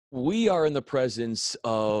We are in the presence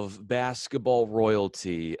of basketball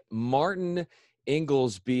royalty. Martin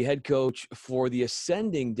Inglesby, head coach for the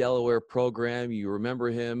ascending Delaware program. You remember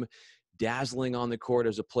him dazzling on the court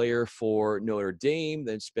as a player for Notre Dame,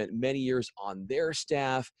 then spent many years on their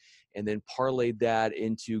staff, and then parlayed that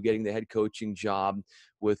into getting the head coaching job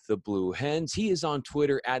with the Blue Hens. He is on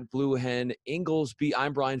Twitter at Blue Hen Inglesby.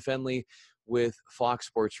 I'm Bryan Fenley with Fox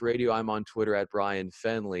Sports Radio. I'm on Twitter at Bryan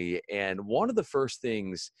Fenley. And one of the first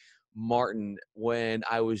things, Martin, when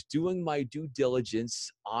I was doing my due diligence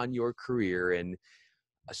on your career, and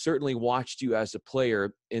I certainly watched you as a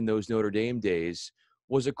player in those Notre Dame days,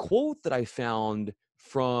 was a quote that I found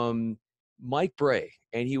from Mike Bray.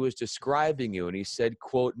 And he was describing you, and he said,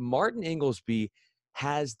 quote, "Martin Inglesby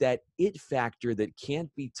has that it factor that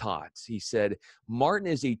can't be taught." He said, "Martin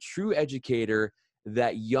is a true educator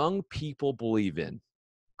that young people believe in,"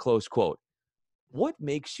 close quote. What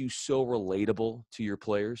makes you so relatable to your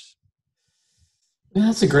players? Yeah,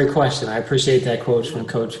 that's a great question. I appreciate that quote from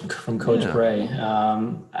Coach Yeah. Bray.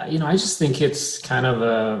 I just think it's kind of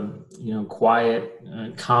a quiet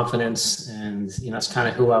confidence, and that's kind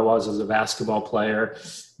of who I was as a basketball player,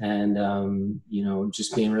 and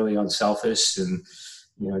just being really unselfish and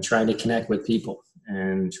trying to connect with people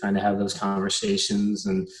and trying to have those conversations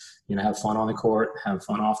and have fun on the court, have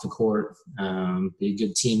fun off the court, be a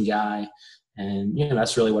good team guy. And,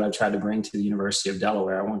 that's really what I've tried to bring to the University of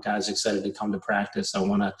Delaware. I want guys excited to come to practice. I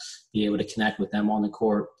want to be able to connect with them on the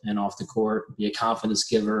court and off the court, be a confidence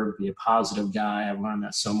giver, be a positive guy. I've learned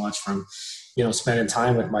that so much from, spending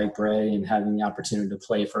time with Mike Bray and having the opportunity to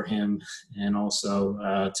play for him, and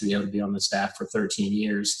also to be able to be on the staff for 13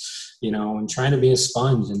 years, and trying to be a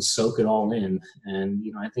sponge and soak it all in. And,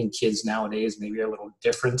 I think kids nowadays maybe are a little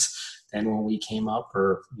different than when we came up,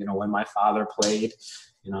 or, when my father played.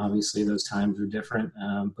 Obviously those times were different,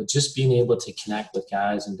 but just being able to connect with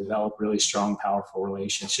guys and develop really strong, powerful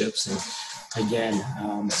relationships. And again,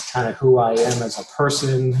 it's kind of who I am as a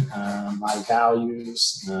person, my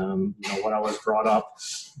values, what I was brought up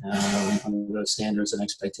under those standards and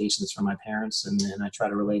expectations from my parents. And I try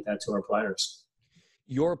to relate that to our players.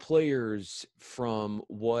 Your players, from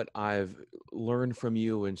what I've learned from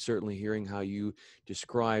you, and certainly hearing how you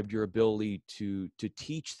described your ability to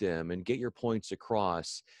teach them and get your points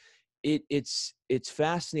across, it's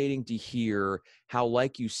fascinating to hear how,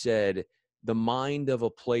 like you said, the mind of a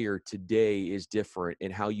player today is different,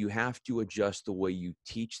 and how you have to adjust the way you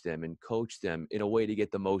teach them and coach them in a way to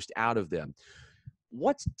get the most out of them.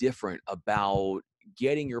 What's different about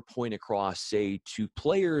getting your point across, say, to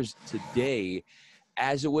players today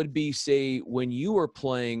as it would be, say, when you were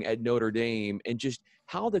playing at Notre Dame, and just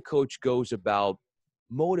how the coach goes about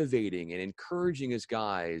motivating and encouraging his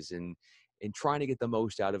guys and trying to get the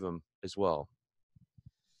most out of them as well?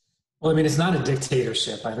 Well, I mean, it's not a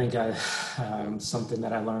dictatorship. I think something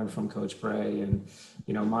that I learned from Coach Bray, and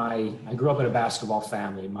I grew up in a basketball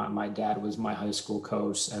family. My dad was my high school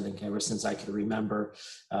coach, I think, ever since I could remember,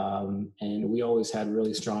 and we always had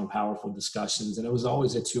really strong, powerful discussions, and it was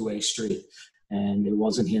always a two-way street. And it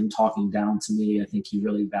wasn't him talking down to me. I think he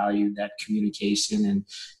really valued that communication and,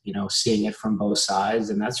 seeing it from both sides.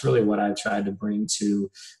 And that's really what I tried to bring to,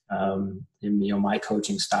 my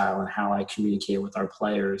coaching style and how I communicate with our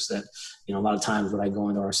players. That, a lot of times when I go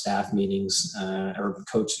into our staff meetings or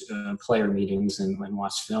coach player meetings and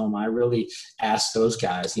watch film, I really ask those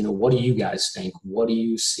guys, what do you guys think? What do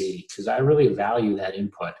you see? Because I really value that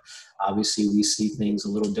input. Obviously, we see things a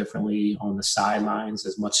little differently on the sidelines.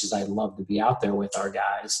 As much as I'd love to be out there with our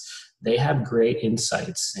guys, they have great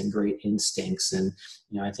insights and great instincts. And,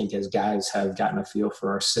 I think as guys have gotten a feel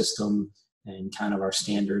for our system and kind of our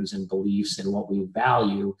standards and beliefs and what we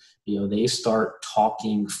value, they start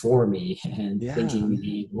talking for me and thinking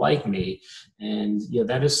me like me. And,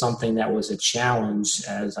 that is something that was a challenge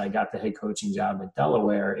as I got the head coaching job at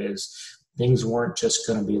Delaware. Is things weren't just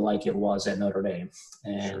going to be like it was at Notre Dame.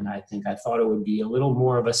 And I thought it would be a little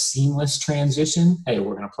more of a seamless transition. Hey,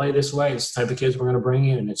 we're going to play this way. It's the type of kids we're going to bring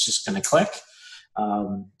in, and it's just going to click.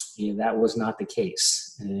 That was not the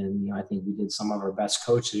case. And, I think we did some of our best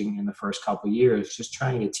coaching in the first couple of years, just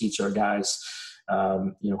trying to teach our guys,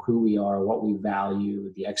 who we are, what we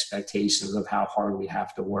value, the expectations of how hard we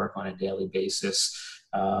have to work on a daily basis.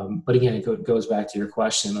 But again, it goes back to your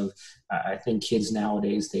question of, I think kids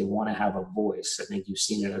nowadays, they want to have a voice. I think you've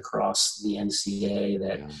seen it across the NCAA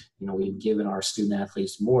that, we've given our student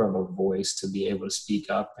athletes more of a voice to be able to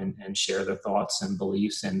speak up and share their thoughts and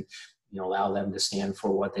beliefs, and, allow them to stand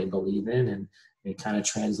for what they believe in. And it kind of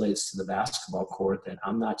translates to the basketball court that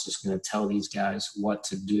I'm not just going to tell these guys what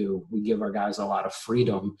to do. We give our guys a lot of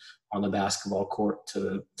freedom on the basketball court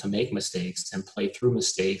to make mistakes and play through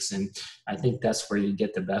mistakes. And I think that's where you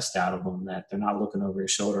get the best out of them, that they're not looking over your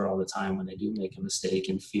shoulder all the time when they do make a mistake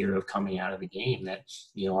in fear of coming out of the game, that,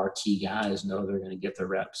 our key guys know they're going to get their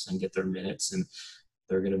reps and get their minutes, and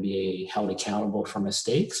they're going to be held accountable for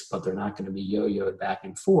mistakes, but they're not going to be yo-yoed back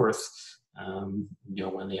and forth,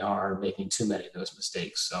 when they are making too many of those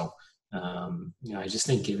mistakes. So, I just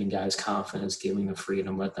think giving guys confidence, giving them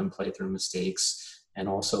freedom, let them play through mistakes, and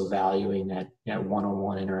also valuing that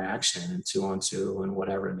one-on-one interaction and two-on-two and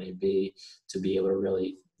whatever it may be, to be able to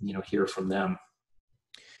really, hear from them.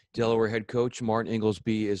 Delaware head coach Martin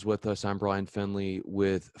Inglesby is with us. I'm Bryan Fenley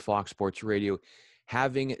with Fox Sports Radio.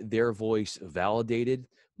 Having their voice validated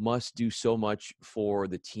must do so much for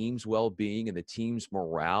the team's well-being and the team's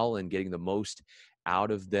morale and getting the most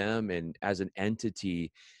out of them and as an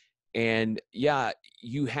entity. And yeah,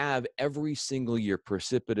 you have every single year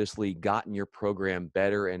precipitously gotten your program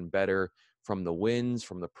better and better, from the wins,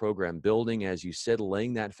 from the program building, as you said,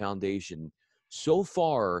 laying that foundation. So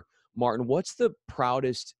far, Martin, what's the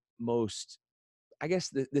proudest, most, I guess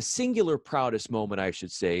the singular proudest moment, I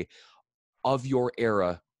should say, of your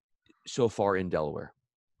era so far in Delaware?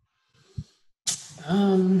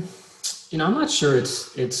 I'm not sure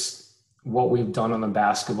it's what we've done on the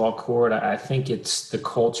basketball court. I think it's the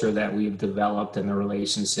culture that we've developed and the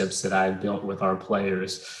relationships that I've built with our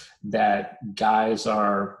players, that guys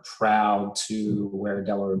are proud to wear a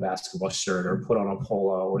Delaware basketball shirt or put on a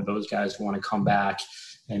polo, or those guys want to come back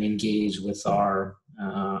and engage with our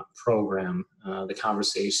program. The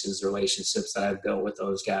conversations, the relationships that I've built with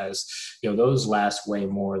those guys, those last way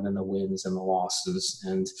more than the wins and the losses.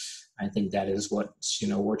 And I think that is what,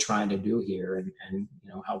 we're trying to do here, and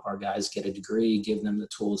help our guys get a degree, give them the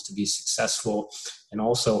tools to be successful, and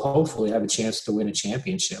also hopefully have a chance to win a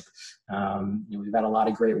championship. We've had a lot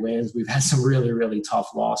of great wins. We've had some really, really tough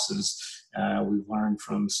losses. We've learned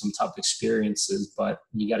from some tough experiences, but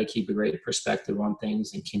you got to keep a great perspective on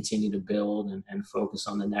things and continue to build and focus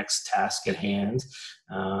on the next task at hand.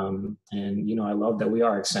 I love that we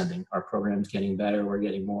are extending. Our program's getting better. We're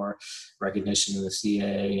getting more recognition in the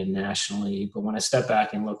CAA and nationally. But when I step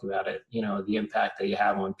back and look at it, the impact that you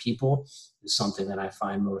have on people is something that I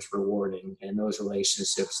find most rewarding. And those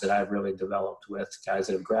relationships that I've really developed with guys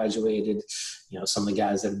that have graduated, some of the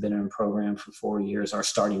guys that have been in the program for 4 years, our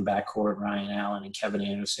starting backcourt, Ryan Allen and Kevin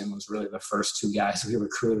Anderson, was really the first two guys we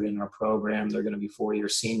recruited in our program. They're going to be 4-year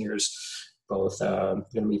seniors, both going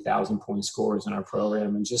to be 1,000-point scorers in our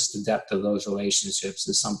program. And just the depth of those relationships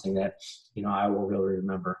is something that, I will really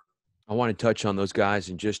remember. I want to touch on those guys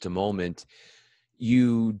in just a moment.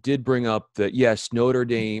 You did bring up that, yes, Notre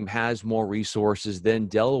Dame has more resources than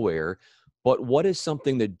Delaware, but what is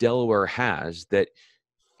something that Delaware has that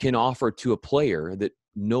can offer to a player that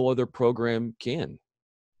no other program can?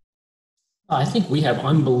 I think we have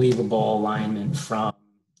unbelievable alignment from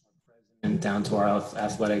president down to our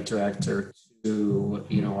athletic director to,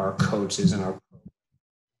 our coaches and our.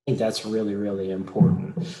 I think that's really, really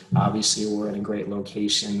important. Obviously, we're in a great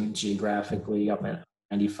location geographically up at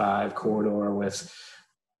 95 corridor with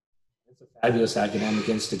it's a fabulous academic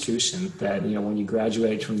institution that, when you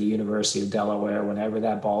graduate from the University of Delaware, whenever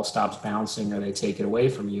that ball stops bouncing or they take it away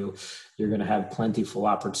from you, you're going to have plentiful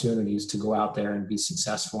opportunities to go out there and be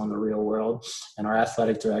successful in the real world. And our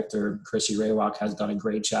athletic director, Chrissy Raywalk, has done a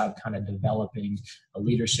great job kind of developing a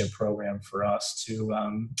leadership program for us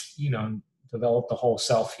to, develop the whole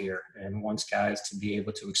self here, and wants guys to be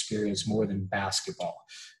able to experience more than basketball.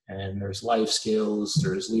 And there's life skills,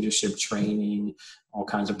 there's leadership training, all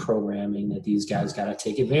kinds of programming that these guys got to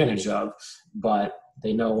take advantage of. But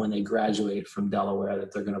they know when they graduate from Delaware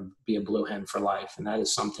that they're going to be a Blue Hen for life. And that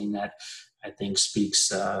is something that I think speaks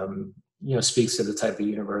to the type of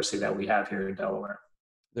university that we have here in Delaware.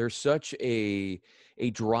 There's such a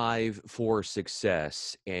drive for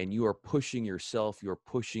success, and you are pushing yourself, you're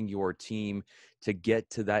pushing your team to get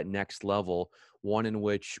to that next level, one in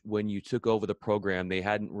which when you took over the program, they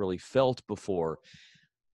hadn't really felt before.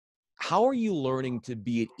 How are you learning to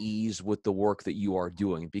be at ease with the work that you are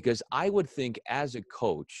doing? Because I would think as a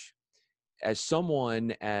coach, as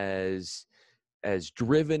someone as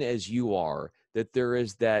driven as you are, that there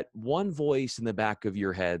is that one voice in the back of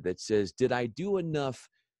your head that says, did I do enough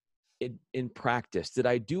in practice? Did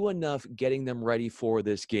I do enough getting them ready for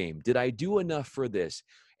this game? Did I do enough for this?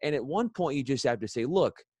 And at one point you just have to say,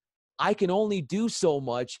 look, I can only do so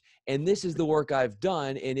much, and this is the work I've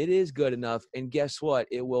done, and it is good enough, and guess what?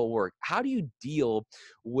 It will work. How do you deal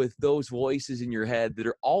with those voices in your head that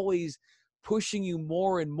are always pushing you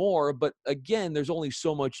more and more. But again, there's only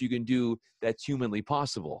so much you can do that's humanly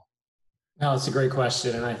possible. No, it's a great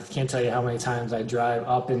question. And I can't tell you how many times I drive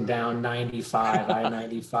up and down 95,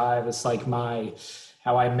 I-95. It's like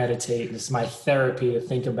how I meditate. It's my therapy to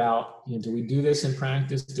think about, do we do this in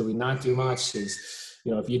practice? Do we not do much?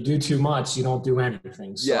 If you do too much, you don't do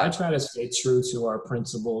anything. So I Yeah. try to stay true to our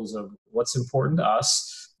principles of what's important to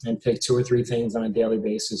us and pick 2 or 3 things on a daily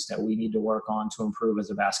basis that we need to work on to improve as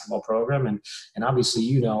a basketball program. And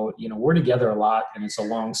obviously, we're together a lot and it's a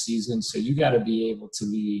long season. So you got to be able to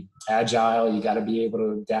be agile. You got to be able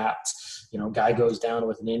to adapt. Guy goes down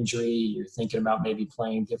with an injury. You're thinking about maybe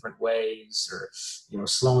playing different ways or,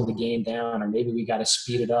 slowing the game down, or maybe we got to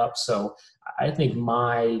speed it up. So I think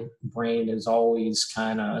my brain is always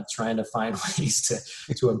kind of trying to find ways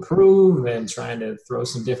to improve and trying to throw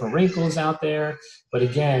some different wrinkles out there. But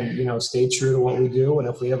again, stay true to what we do. And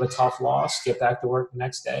if we have a tough loss, get back to work the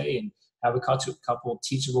next day and have a couple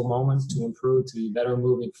teachable moments to improve, to be better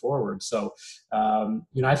moving forward. So,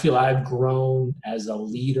 I feel I've grown as a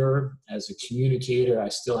leader, as a communicator. I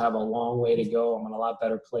still have a long way to go. I'm in a lot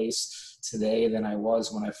better place today than I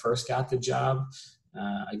was when I first got the job.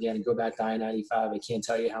 Again, go back to I-95. I can't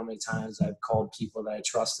tell you how many times I've called people that I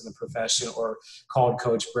trust in the profession, or called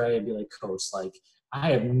Coach Bray and be like, Coach,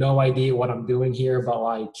 I have no idea what I'm doing here,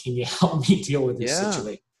 but can you help me deal with this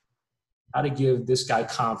situation? How to give this guy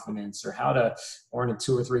confidence, or how to, or in a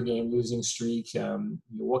 2 or 3 game losing streak,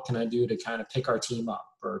 what can I do to kind of pick our team up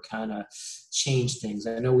or kind of change things?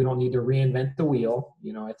 I know we don't need to reinvent the wheel.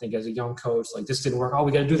 I think as a young coach, this didn't work. Oh,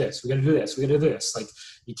 we got to do this. We got to do this. We got to do this.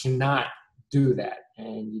 You cannot do that.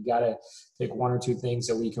 And you got to pick 1 or 2 things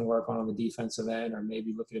that we can work on the defensive end, or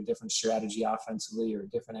maybe look at a different strategy offensively or a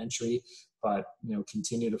different entry, but,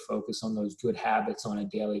 continue to focus on those good habits on a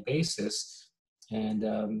daily basis. And,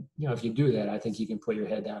 if you do that, I think you can put your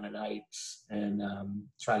head down at night and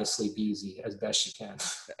try to sleep easy as best you can.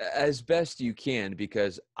 As best you can,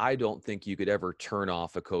 because I don't think you could ever turn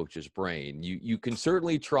off a coach's brain. You can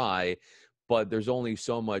certainly try, but there's only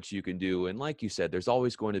so much you can do. And like you said, there's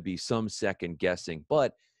always going to be some second guessing.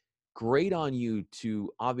 But great on you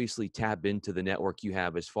to obviously tap into the network you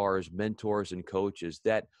have as far as mentors and coaches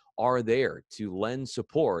that are there to lend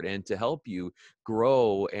support and to help you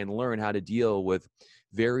grow and learn how to deal with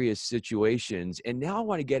various situations. And now I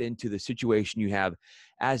want to get into the situation you have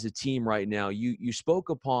as a team right now. You spoke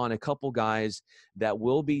upon a couple guys that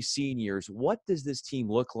will be seniors. What does this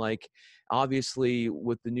team look like? Obviously,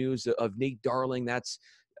 with the news of Nate Darling, that's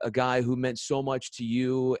a guy who meant so much to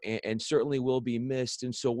you and certainly will be missed.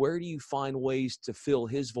 And so where do you find ways to fill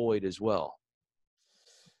his void as well?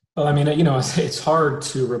 Well, it's hard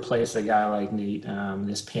to replace a guy like Nate.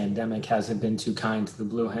 This pandemic hasn't been too kind to the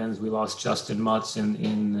Blue Hens. We lost Justin Mutz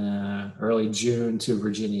in early June to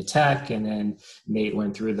Virginia Tech, and then Nate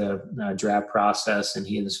went through the draft process, and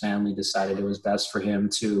he and his family decided it was best for him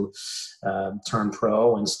to turn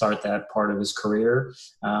pro and start that part of his career.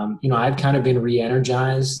 I've kind of been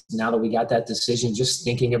re-energized now that we got that decision, just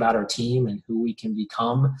thinking about our team and who we can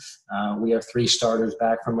become. We have 3 starters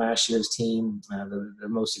back from last year's team, the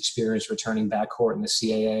most experienced returning backcourt in the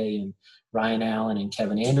CAA, and Ryan Allen and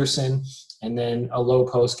Kevin Anderson, and then a low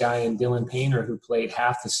post guy in Dylan Painter, who played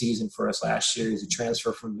half the season for us last year. He's a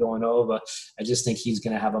transfer from Villanova. I just think he's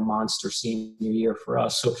going to have a monster senior year for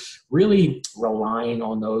us. So really relying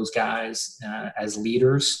on those guys as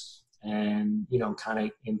leaders, and kind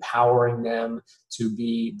of empowering them to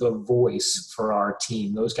be the voice for our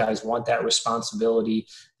team. Those guys want that responsibility.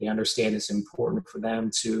 They understand it's important for them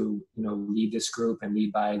to lead this group and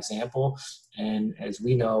lead by example. And as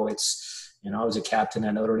we know, I was a captain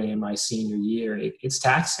at Notre Dame my senior year. It's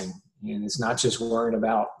taxing, and it's not just worrying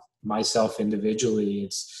about myself individually.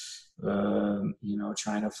 It's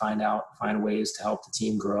trying to find ways to help the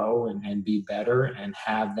team grow and be better and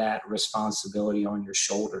have that responsibility on your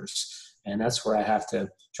shoulders. And that's where I have to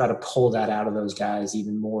try to pull that out of those guys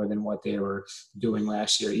even more than what they were doing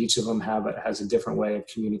last year. Each of them has a different way of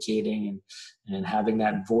communicating and having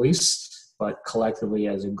that voice, but collectively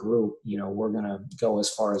as a group, we're going to go as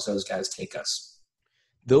far as those guys take us.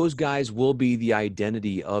 Those guys will be the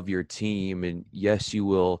identity of your team. And yes, you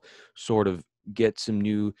will sort of get some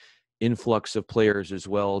new influx of players as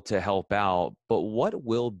well to help out. But what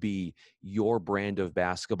will be your brand of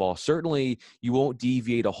basketball? Certainly, you won't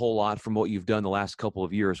deviate a whole lot from what you've done the last couple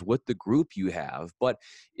of years with the group you have. But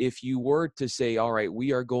if you were to say, all right,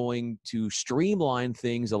 we are going to streamline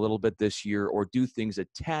things a little bit this year or do things a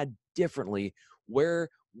tad differently, where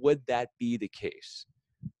would that be the case?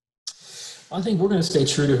 I think we're going to stay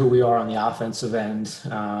true to who we are on the offensive end,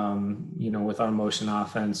 with our motion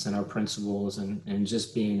offense and our principles and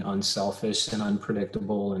just being unselfish and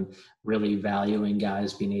unpredictable and really valuing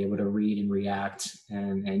guys being able to read and react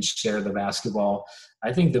and share the basketball.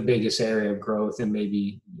 I think the biggest area of growth and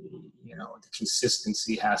maybe, the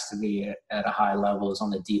consistency has to be at a high level is on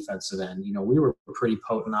the defensive end. We were pretty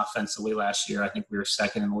potent offensively last year. I think we were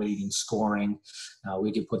second in the league in scoring.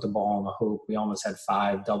 We could put the ball on the hoop. We almost had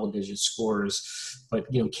 5 double-digit scores. But,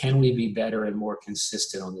 can we be better and more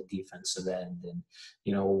consistent on the defensive end? And,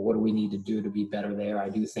 what do we need to do to be better there? I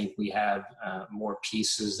do think we have more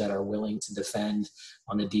pieces that are willing to defend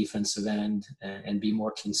on the defensive end and be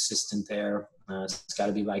more consistent there. It's got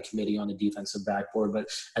to be by committee on the defensive backboard. But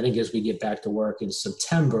I think as we get back to work in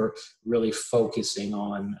September, really focusing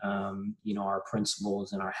on, our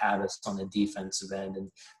principles and our habits on the defensive end and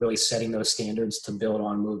really setting those standards to build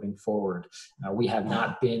on moving forward. We have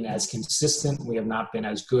not been as consistent. We have not been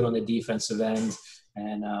as good on the defensive end.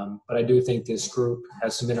 But I do think this group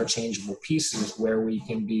has some interchangeable pieces where we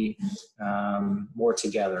can be more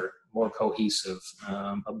together, more cohesive,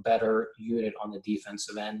 a better unit on the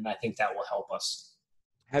defensive end. And I think that will help us.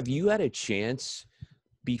 Have you had a chance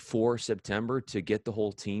before September to get the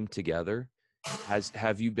whole team together?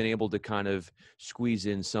 Have you been able to kind of squeeze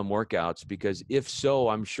in some workouts? Because if so,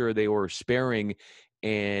 I'm sure they were sparing,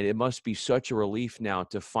 and it must be such a relief now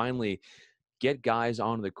to finally get guys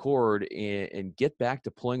on the court and get back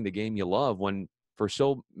to playing the game you love, when for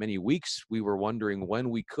so many weeks we were wondering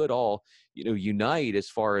when we could all, unite as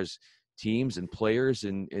far as teams and players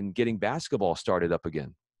and getting basketball started up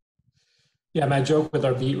again. Yeah, I joked with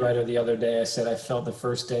our beat writer the other day. I said I felt the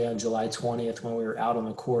first day on July 20th when we were out on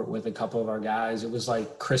the court with a couple of our guys. It was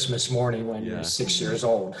like Christmas morning when you're 6 years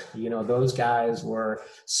old. Those guys were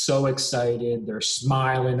so excited. They're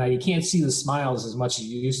smiling. Now, you can't see the smiles as much as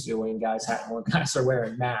you used to when guys are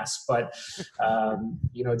wearing masks. But,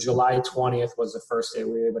 July 20th was the first day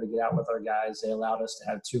we were able to get out with our guys. They allowed us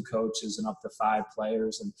to have 2 coaches and up to 5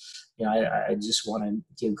 players. And, I just want to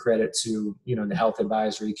give credit to, the health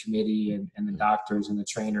advisory committee and the doctors and the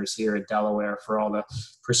trainers here at Delaware for all the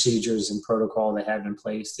procedures and protocol they had in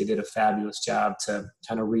place. They did a fabulous job to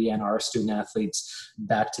kind of re-enter our student athletes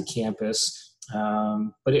back to campus.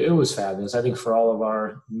 But it was fabulous. I think for all of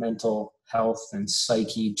our mental health and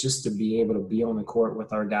psyche, just to be able to be on the court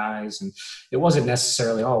with our guys. And it wasn't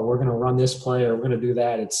necessarily, we're going to run this play or we're going to do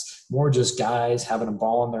that. It's more just guys having a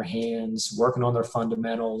ball in their hands, working on their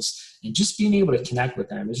fundamentals, and just being able to connect with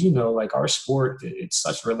them. As you know, like our sport, it's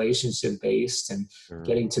such relationship based, and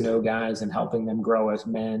getting to know guys and helping them grow as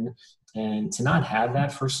men. And to not have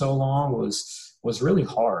that for so long was really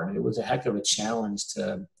hard. It was a heck of a challenge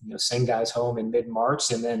to, send guys home in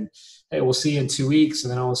mid-March and then, hey, we'll see you in 2 weeks.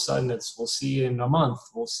 And then all of a sudden we'll see you in a month.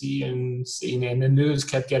 We'll see you and the news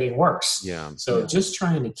kept getting worse. Just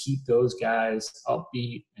trying to keep those guys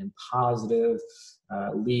upbeat and positive,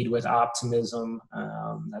 lead with optimism.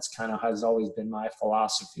 That's kind of has always been my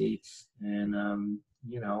philosophy. And,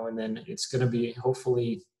 and then it's going to be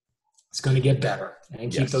hopefully – it's going to get better,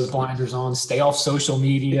 and keep those blinders on, stay off social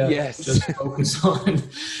media, just focus on,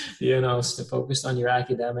 focus on your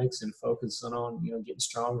academics and focus on, getting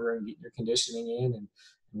stronger and getting your conditioning in, and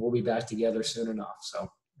we'll be back together soon enough.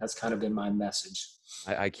 So that's kind of been my message.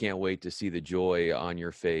 I can't wait to see the joy on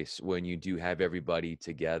your face when you do have everybody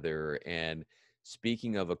together. And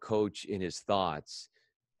speaking of a coach in his thoughts,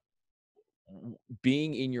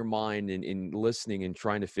 being in your mind and listening and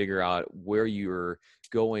trying to figure out where you're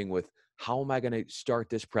going with, how am I going to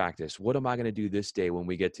start this practice? What am I going to do this day when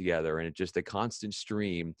we get together? And it's just a constant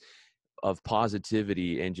stream of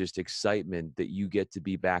positivity and just excitement that you get to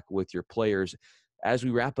be back with your players. As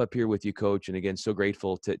we wrap up here with you, Coach, and again, so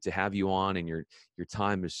grateful to have you on, and your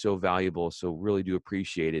time is so valuable. So really do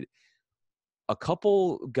appreciate it. A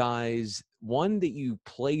couple guys, one that you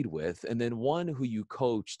played with and then one who you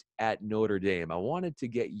coached at Notre Dame. I wanted to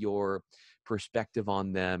get your perspective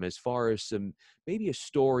on them as far as maybe a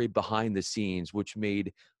story behind the scenes which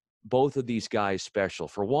made both of these guys special.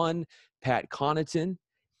 For one, Pat Connaughton,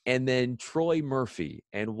 and then Troy Murphy,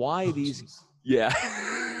 and why these. Geez. Yeah.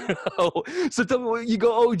 So tell me, you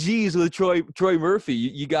go OGs with Troy Murphy.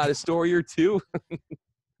 You got a story or two?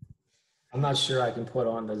 I'm not sure I can put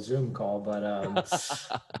on the Zoom call, but,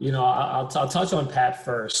 I'll touch on Pat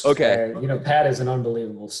first. Okay. Pat is an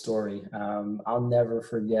unbelievable story. I'll never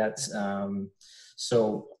forget.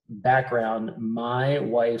 So background, my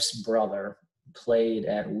wife's brother played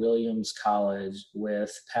at Williams College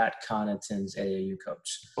with Pat Connaughton's AAU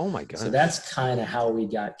coach. Oh my gosh. So that's kind of how we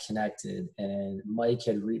got connected. And Mike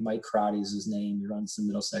Crotty is his name. He runs the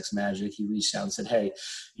Middlesex Magic. He reached out and said, hey,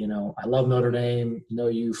 I love Notre Dame. Know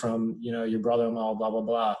you from, your brother-in-law, blah, blah,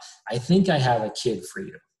 blah. I think I have a kid for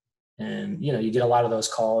you. And, you get a lot of those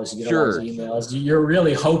calls, you get a lot of those emails. You're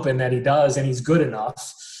really hoping that he does and he's good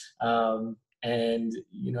enough.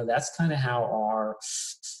 That's kind of how our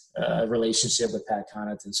relationship with Pat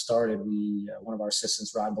Connaughton started. One of our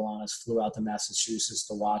assistants, Rod Bolanos, flew out to Massachusetts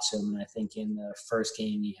to watch him. And I think in the first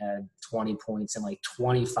game, he had 20 points and like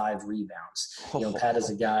 25 rebounds. Pat is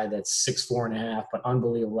a guy that's 6'4.5", but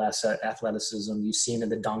unbelievable athleticism. You've seen in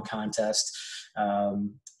the dunk contest.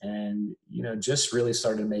 Just really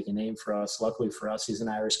started to make a name for us. Luckily for us, he's an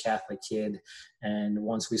Irish Catholic kid. And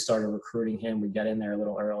once we started recruiting him, we got in there a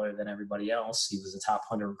little earlier than everybody else. He was a top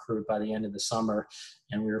 100 recruit by the end of the summer.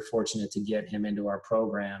 And we were fortunate to get him into our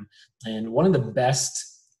program. And one of the best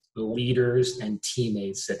leaders and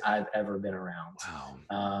teammates that I've ever been around.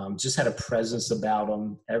 Wow. Just had a presence about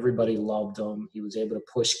him. Everybody loved him. He was able to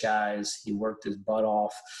push guys. He worked his butt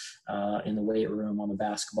off in the weight room on the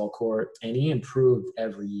basketball court, and he improved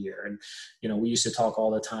every year. And, we used to talk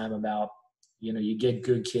all the time about, you get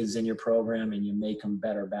good kids in your program and you make them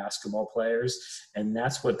better basketball players. And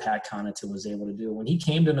that's what Pat Connaughton was able to do. When he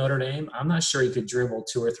came to Notre Dame, I'm not sure he could dribble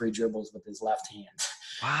 2 or 3 dribbles with his left hand.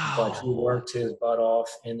 Wow. But he worked his butt off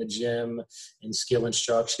in the gym, in skill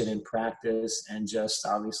instruction, in practice, and just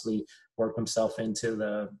obviously worked himself into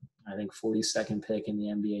the, I think, 42nd pick in the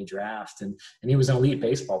NBA draft. And he was an elite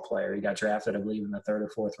baseball player. He got drafted, I believe, in the 3rd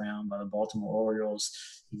or 4th round by the Baltimore Orioles.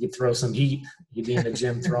 He could throw some heat. He'd be in the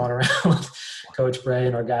gym throwing around Coach Bryan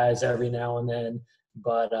and our guys every now and then.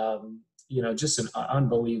 But, just an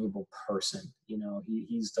unbelievable person.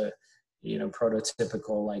 He's the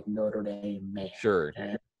prototypical like Notre Dame man. Sure.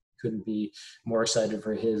 And couldn't be more excited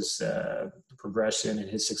for his progression and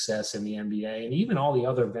his success in the NBA, and even all the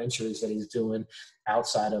other ventures that he's doing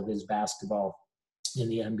outside of his basketball in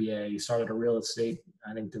the NBA. He started a real estate,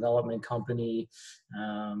 I think, development company,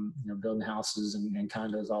 building houses and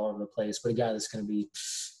condos all over the place. But a guy that's going to be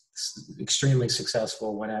extremely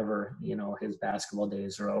successful whenever his basketball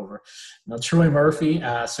days are over. Now Troy Murphy,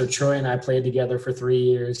 so Troy and I played together for 3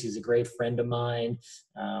 years. He's a great friend of mine,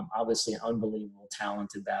 obviously an unbelievable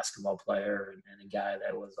talented basketball player, and a guy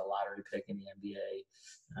that was a lottery pick in the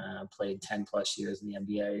NBA, played 10 plus years in the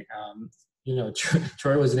NBA.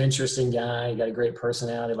 Troy was an interesting guy. He got a great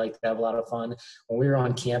personality, liked to have a lot of fun. When we were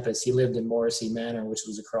on campus, he lived in Morrissey Manor, which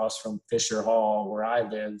was across from Fisher Hall, where I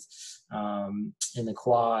lived, in the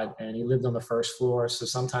quad, and he lived on the 1st floor. So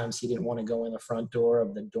sometimes he didn't want to go in the front door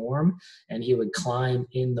of the dorm, and he would climb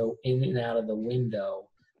in and out of the window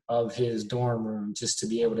of his dorm room just to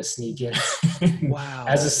be able to sneak in. Wow.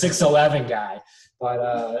 As a 6'11" guy.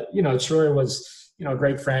 But, Troy was, a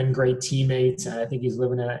great friend, great teammate. I think he's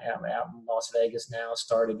living out in Las Vegas now,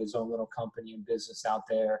 started his own little company and business out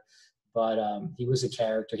there. But he was a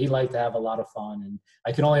character. He liked to have a lot of fun. And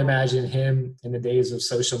I can only imagine him in the days of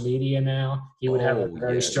social media now. He would have a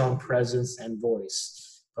very strong presence and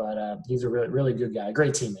voice. But he's a really, really good guy,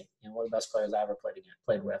 great teammate. One of the best players I ever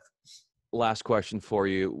played with. Last question for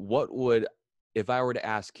you. If I were to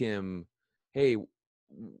ask him, hey,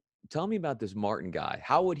 tell me about this Martin guy,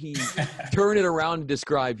 how would he turn it around and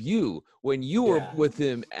describe you when you were with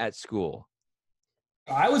him at school?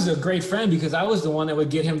 I was a great friend because I was the one that would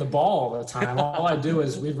get him the ball all the time. All I do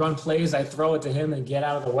is we'd run plays, I throw it to him and get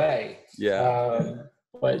out of the way. Yeah.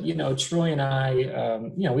 But, Troy and I,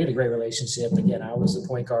 we had a great relationship. Again, I was the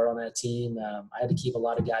point guard on that team. I had to keep a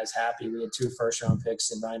lot of guys happy. We had 2 first-round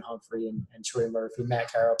picks in Ryan Humphrey and Troy Murphy.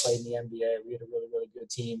 Matt Carroll played in the NBA. We had a really, really good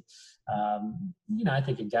team. I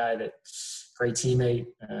think a guy that great teammate,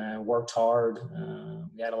 worked hard.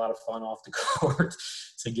 We had a lot of fun off the court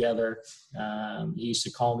together. He used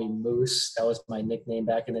to call me Moose. That was my nickname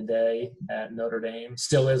back in the day at Notre Dame.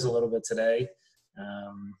 Still is a little bit today.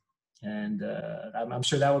 I'm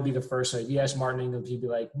sure that would be the first one. If you ask Martin Ingram, he'd be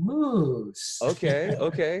like, Moose. Okay.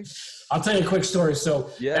 I'll tell you a quick story. So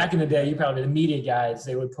Yeah. Back in the day, you probably, the media guides,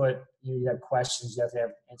 they would put, you have questions, you have to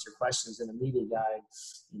answer questions in the media guide.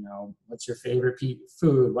 What's your favorite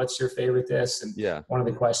food? What's your favorite this? And one of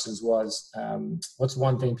the questions was, what's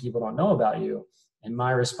one thing people don't know about you? And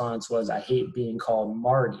my response was, I hate being called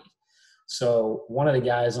Marty. So one of the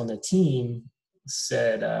guys on the team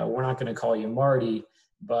said, we're not going to call you Marty,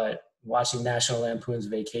 but watching National Lampoon's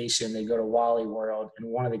Vacation, they go to Wally World, and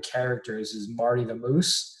one of the characters is Marty the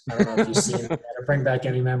Moose. I don't know if you've seen that or bring back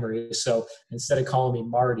any memories. So instead of calling me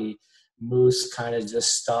Marty, Moose kind of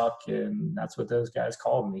just stuck, and that's what those guys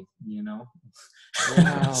called me, you know.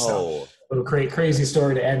 So Wow. little crazy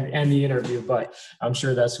story to end the interview, but I'm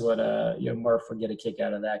sure that's what Murph would get a kick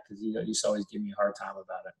out of that, because he used to always give me a hard time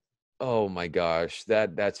about it. Oh my gosh,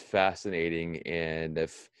 that's fascinating. And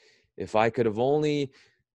if I could have only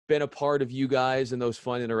been a part of you guys and those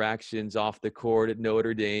fun interactions off the court at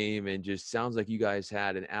Notre Dame, and just sounds like you guys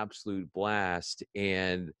had an absolute blast.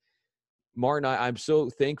 And Martin, I'm so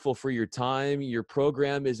thankful for your time. Your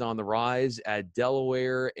program is on the rise at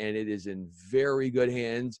Delaware, and it is in very good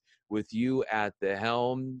hands with you at the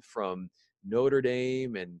helm, from Notre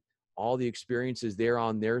Dame and all the experiences there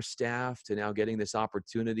on their staff to now getting this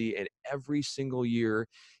opportunity. And every single year,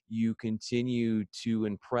 you continue to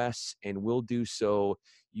impress and will do so.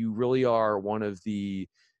 You really are one of the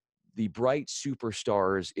bright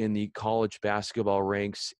superstars in the college basketball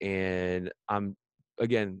ranks. And I'm,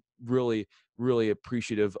 again, really, really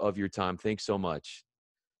appreciative of your time. Thanks so much.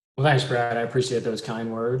 Well, thanks, Brad. I appreciate those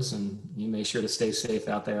kind words, and you make sure to stay safe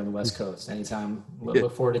out there on the West Coast. Anytime.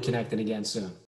 Look forward to connecting again soon.